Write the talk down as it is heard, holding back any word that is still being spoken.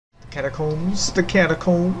Catacombs, the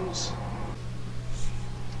catacombs.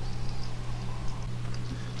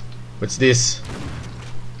 What's this?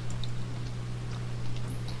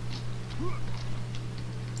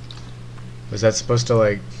 Was that supposed to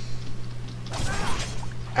like...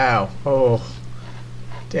 Ow. Oh.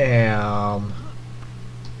 Damn.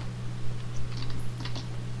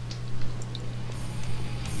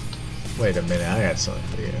 Wait a minute, I got something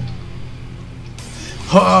for you.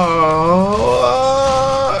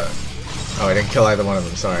 Oh, I didn't kill either one of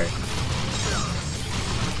them, sorry.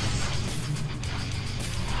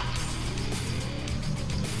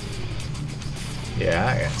 Yeah,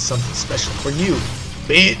 I got something special for you,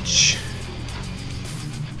 bitch.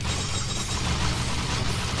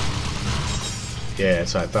 Yeah,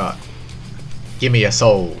 that's what I thought. Give me your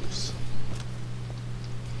souls.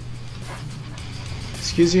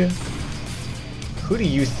 Excuse you? Who do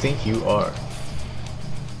you think you are?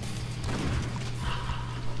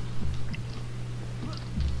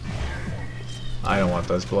 I don't want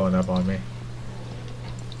those blowing up on me.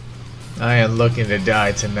 I am looking to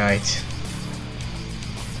die tonight.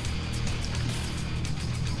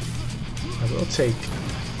 I will take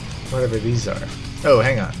whatever these are. Oh,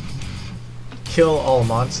 hang on. Kill all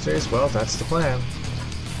monsters? Well, that's the plan.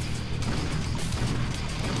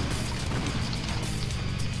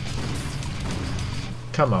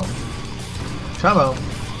 Come on. Come on.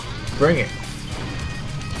 Bring it.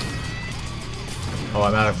 Oh,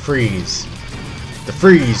 I'm out of freeze. The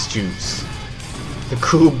freeze juice. The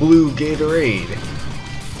cool blue Gatorade.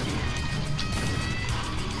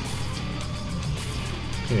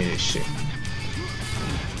 Give me this shit.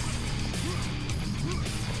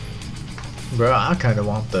 Bro, I kinda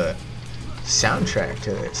want the soundtrack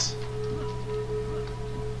to this.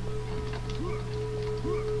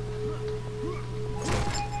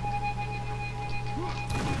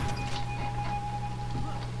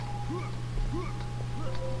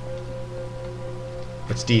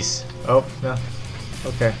 What's this? Oh, no.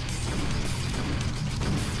 Okay.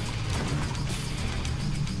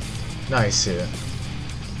 Nice.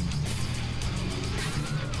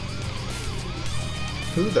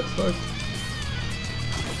 Who the fuck?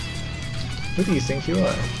 Who do you think you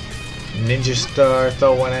are? Ninja star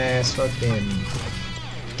throwing ass fucking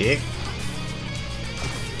dick?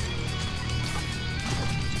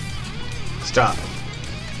 Stop.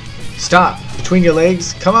 Stop! Between your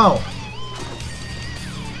legs? Come on!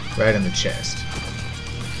 Right in the chest.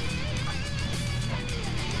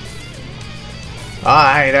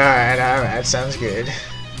 Alright, alright, alright. Sounds good.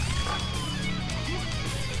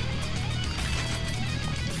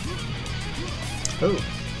 Oh.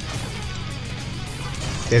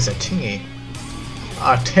 There's a tingy.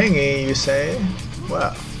 A tingy, you say?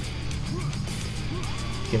 Well.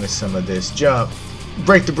 Give me some of this. Jump.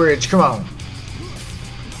 Break the bridge. Come on.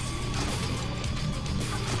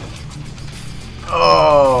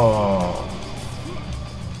 Oh.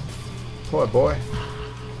 Poor boy.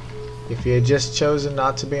 If you had just chosen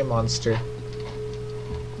not to be a monster.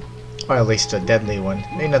 Or at least a deadly one.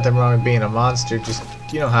 Ain't nothing wrong with being a monster. Just,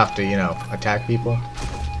 you don't have to, you know, attack people.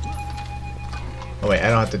 Oh wait, I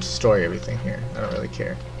don't have to destroy everything here. I don't really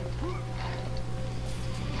care.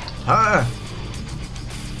 Ah!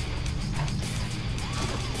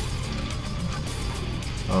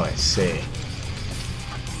 Oh, I see.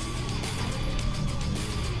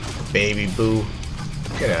 Baby boo.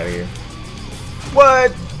 Get out of here.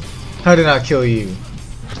 What? How did I kill you?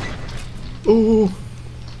 Ooh.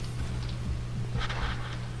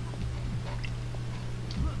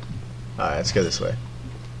 Alright, let's go this way.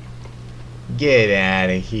 Get out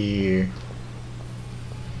of here.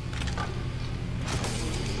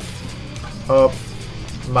 Oh,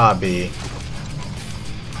 Mobby.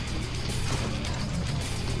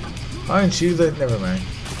 Aren't you the... Never mind.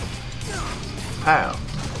 Ow.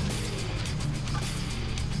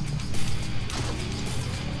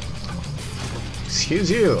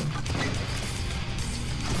 Excuse you.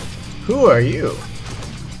 Who are you?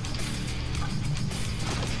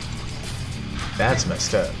 That's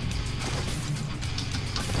messed up.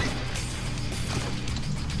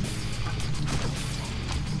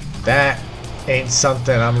 That ain't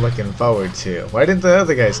something I'm looking forward to. Why didn't the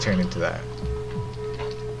other guys turn into that?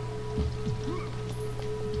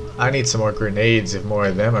 I need some more grenades if more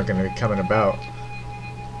of them are going to be coming about.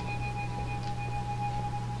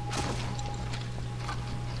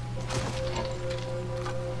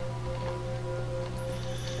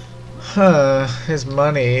 Huh, there's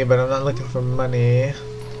money, but I'm not looking for money.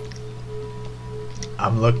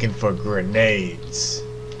 I'm looking for grenades.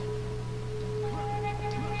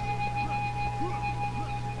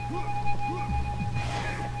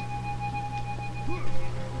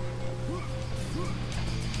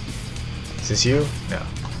 this you? No.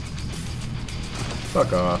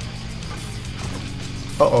 Fuck off.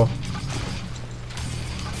 Uh-oh.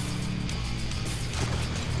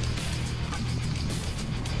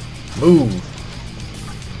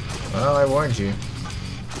 Move! Well, I warned you.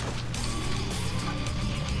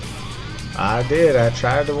 I did. I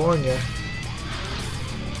tried to warn you.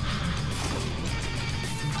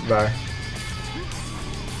 Bye.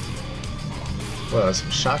 Well, that's some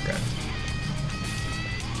shotgun.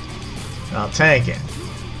 I'll tank it.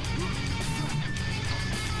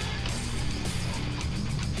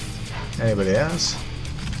 Anybody else?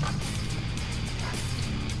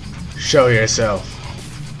 Show yourself.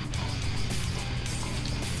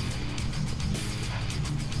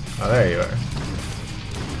 Oh, there you are.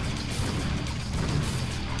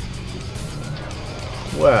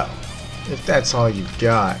 Well, if that's all you've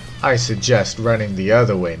got, I suggest running the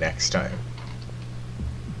other way next time.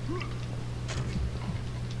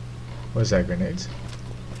 What's that, grenades?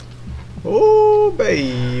 Oh,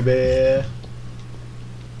 baby.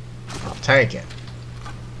 I'll tank it.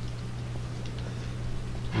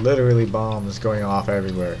 Literally bombs going off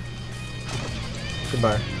everywhere.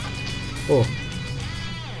 Goodbye. Oh.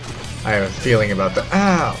 I have a feeling about that.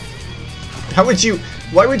 Ow! How would you...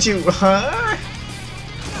 Why would you... Huh?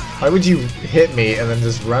 Why would you hit me and then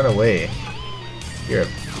just run away? You're a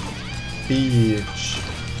bitch.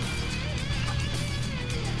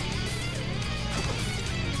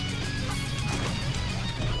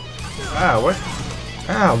 Ah, what?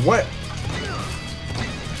 Ah, what?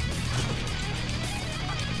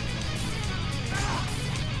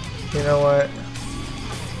 You know what?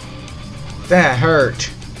 That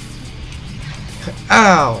hurt.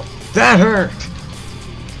 Ow! That hurt!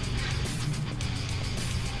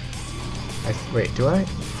 Wait, do I?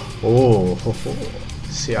 Oh, ho, ho.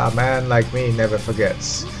 See, a man like me never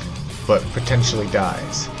forgets, but potentially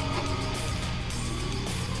dies.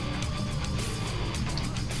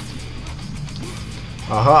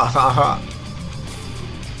 Aha, aha.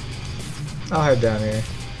 I'll head down here.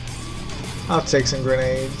 I'll take some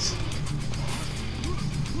grenades.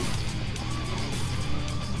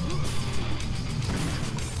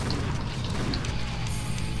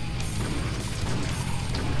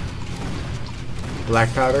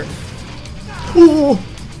 Black powder. Ooh!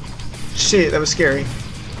 Shit, that was scary.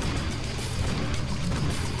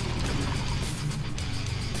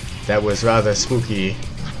 That was rather spooky.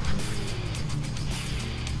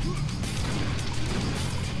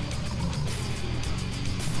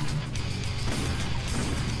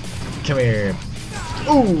 Come here.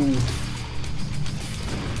 Ooh!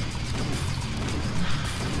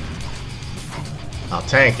 I'll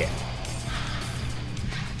tank it.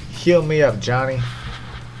 Heal me up, Johnny.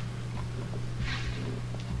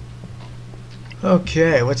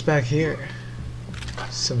 Okay, what's back here?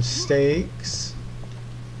 Some steaks.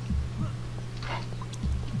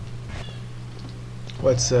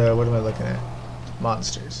 What am I looking at?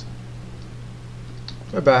 Monsters.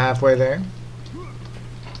 We're about halfway there.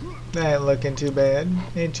 That ain't looking too bad.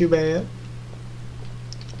 Ain't too bad.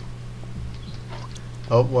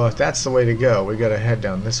 Oh, well, if that's the way to go, we gotta head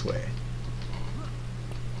down this way.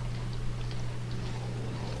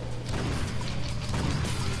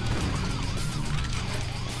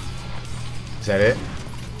 Is that it?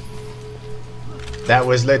 That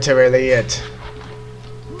was literally it.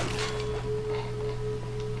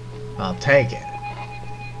 I'll take it.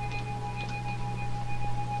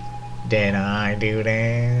 Did I do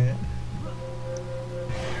that?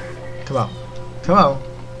 Come on. Come on.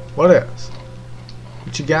 What else?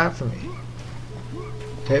 What you got for me?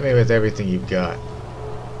 Hit me with everything you've got.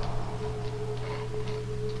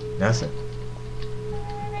 Nothing?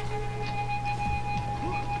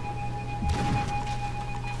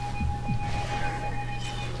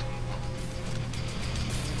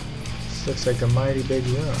 This looks like a mighty big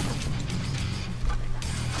room.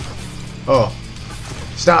 Oh.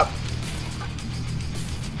 Stop.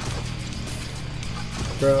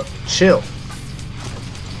 Bro, chill.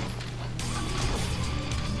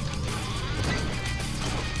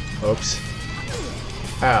 Oops.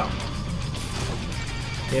 Ow.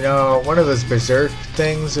 You know, one of those berserk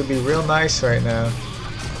things would be real nice right now.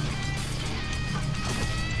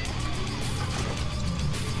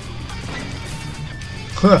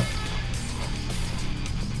 Huh.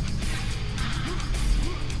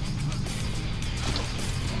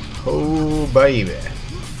 Oh, baby.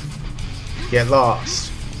 Get lost.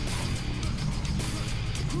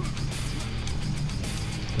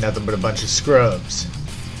 Nothing but a bunch of scrubs.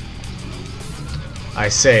 I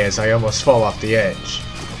say as I almost fall off the edge.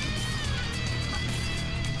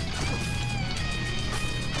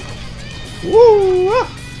 Woo!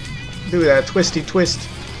 do that twisty twist.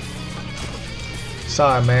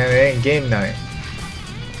 Sorry, man, it ain't game night.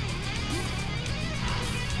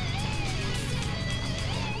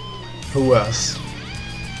 Who else?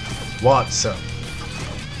 Want some?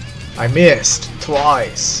 I missed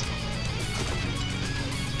twice.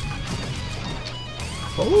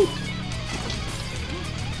 Oh.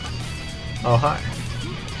 Oh, hi.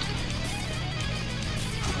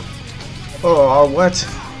 Oh, what?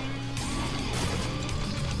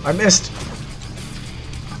 I missed.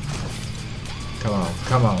 Come on,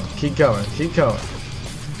 come on. Keep going, keep going.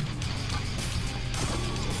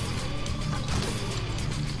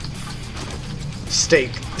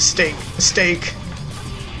 Steak, steak, steak.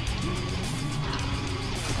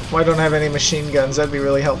 Why don't I have any machine guns? That'd be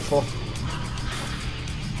really helpful.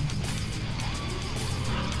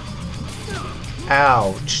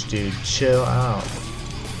 Ouch, dude. Chill out.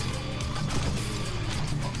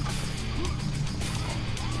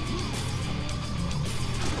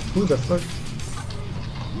 Who the fuck?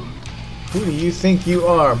 Who do you think you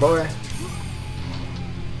are, boy?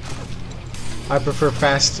 I prefer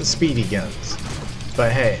fast, speedy guns.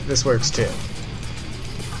 But hey, this works too.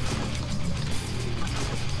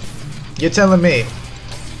 You're telling me.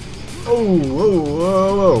 Oh, whoa,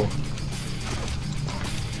 whoa,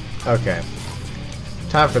 whoa. Okay.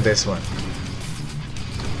 Time for this one.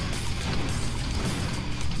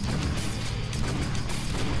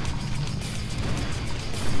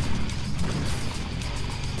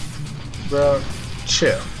 Bro,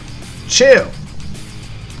 chill. Chill!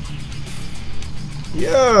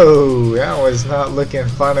 Yo, that was not looking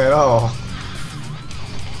fun at all.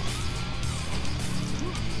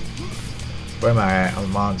 Where am I at on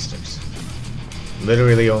monsters?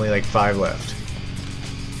 Literally only like 5 left.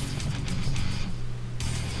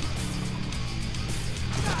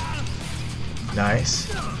 Nice.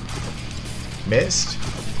 Missed.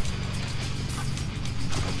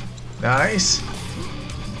 Nice.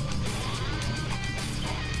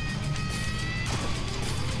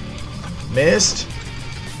 Missed.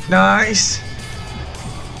 Nice.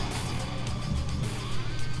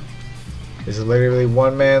 There's literally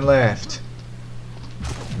one man left.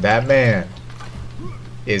 That man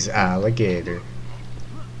is Alligator.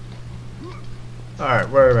 Alright,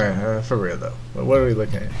 where am I? For real though. What are we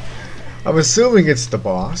looking at? I'm assuming it's the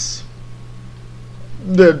boss.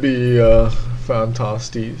 That'd be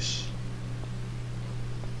fantastic.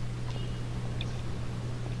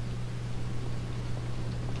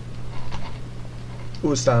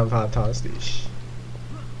 Ustan fantastic.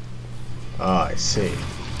 Ah, I see.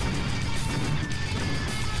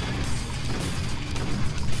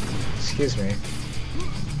 Excuse me.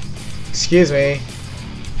 Excuse me.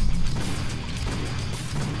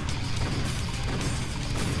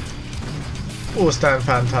 Ustan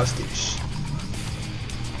fantastic.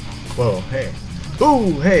 Whoa, hey.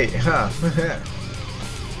 Ooh, hey, huh.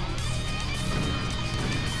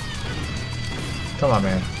 Come on,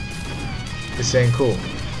 man. This ain't cool.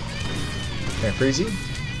 Can I freeze you?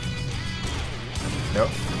 Nope.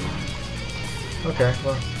 Okay,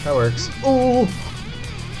 well, that works. Ooh!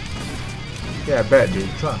 Yeah, I bet, dude.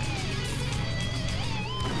 Come on.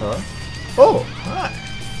 Huh? Oh, hi!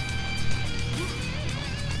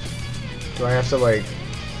 Do I have to, like...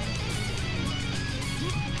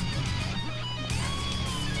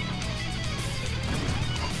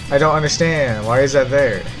 I don't understand. Why is that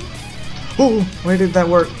there? Ooh! Why did that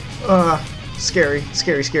work? Scary,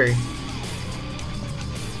 scary, scary.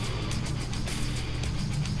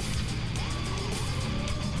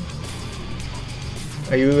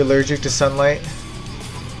 Are you allergic to sunlight?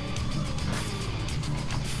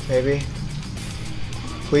 Maybe?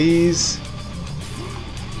 Please?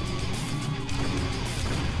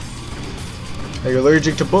 Are you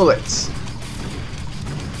allergic to bullets?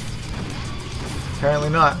 Apparently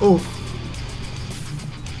not. Ooh!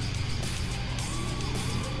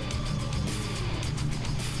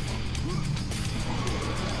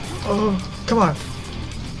 Oh, come on.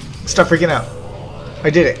 Stop freaking out. I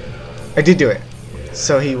did it. I did do it.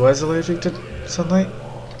 So he was allergic to sunlight?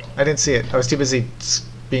 I didn't see it. I was too busy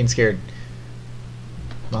being scared.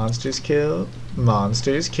 Monsters killed.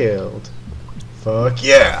 Monsters killed. Fuck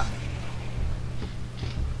yeah.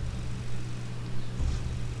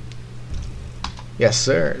 Yes,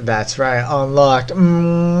 sir. That's right. Unlocked.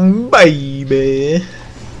 Baby.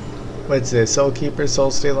 What's this? Soul Keeper,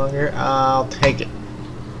 Soul Stay Longer? I'll take it.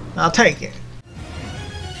 I'll take it.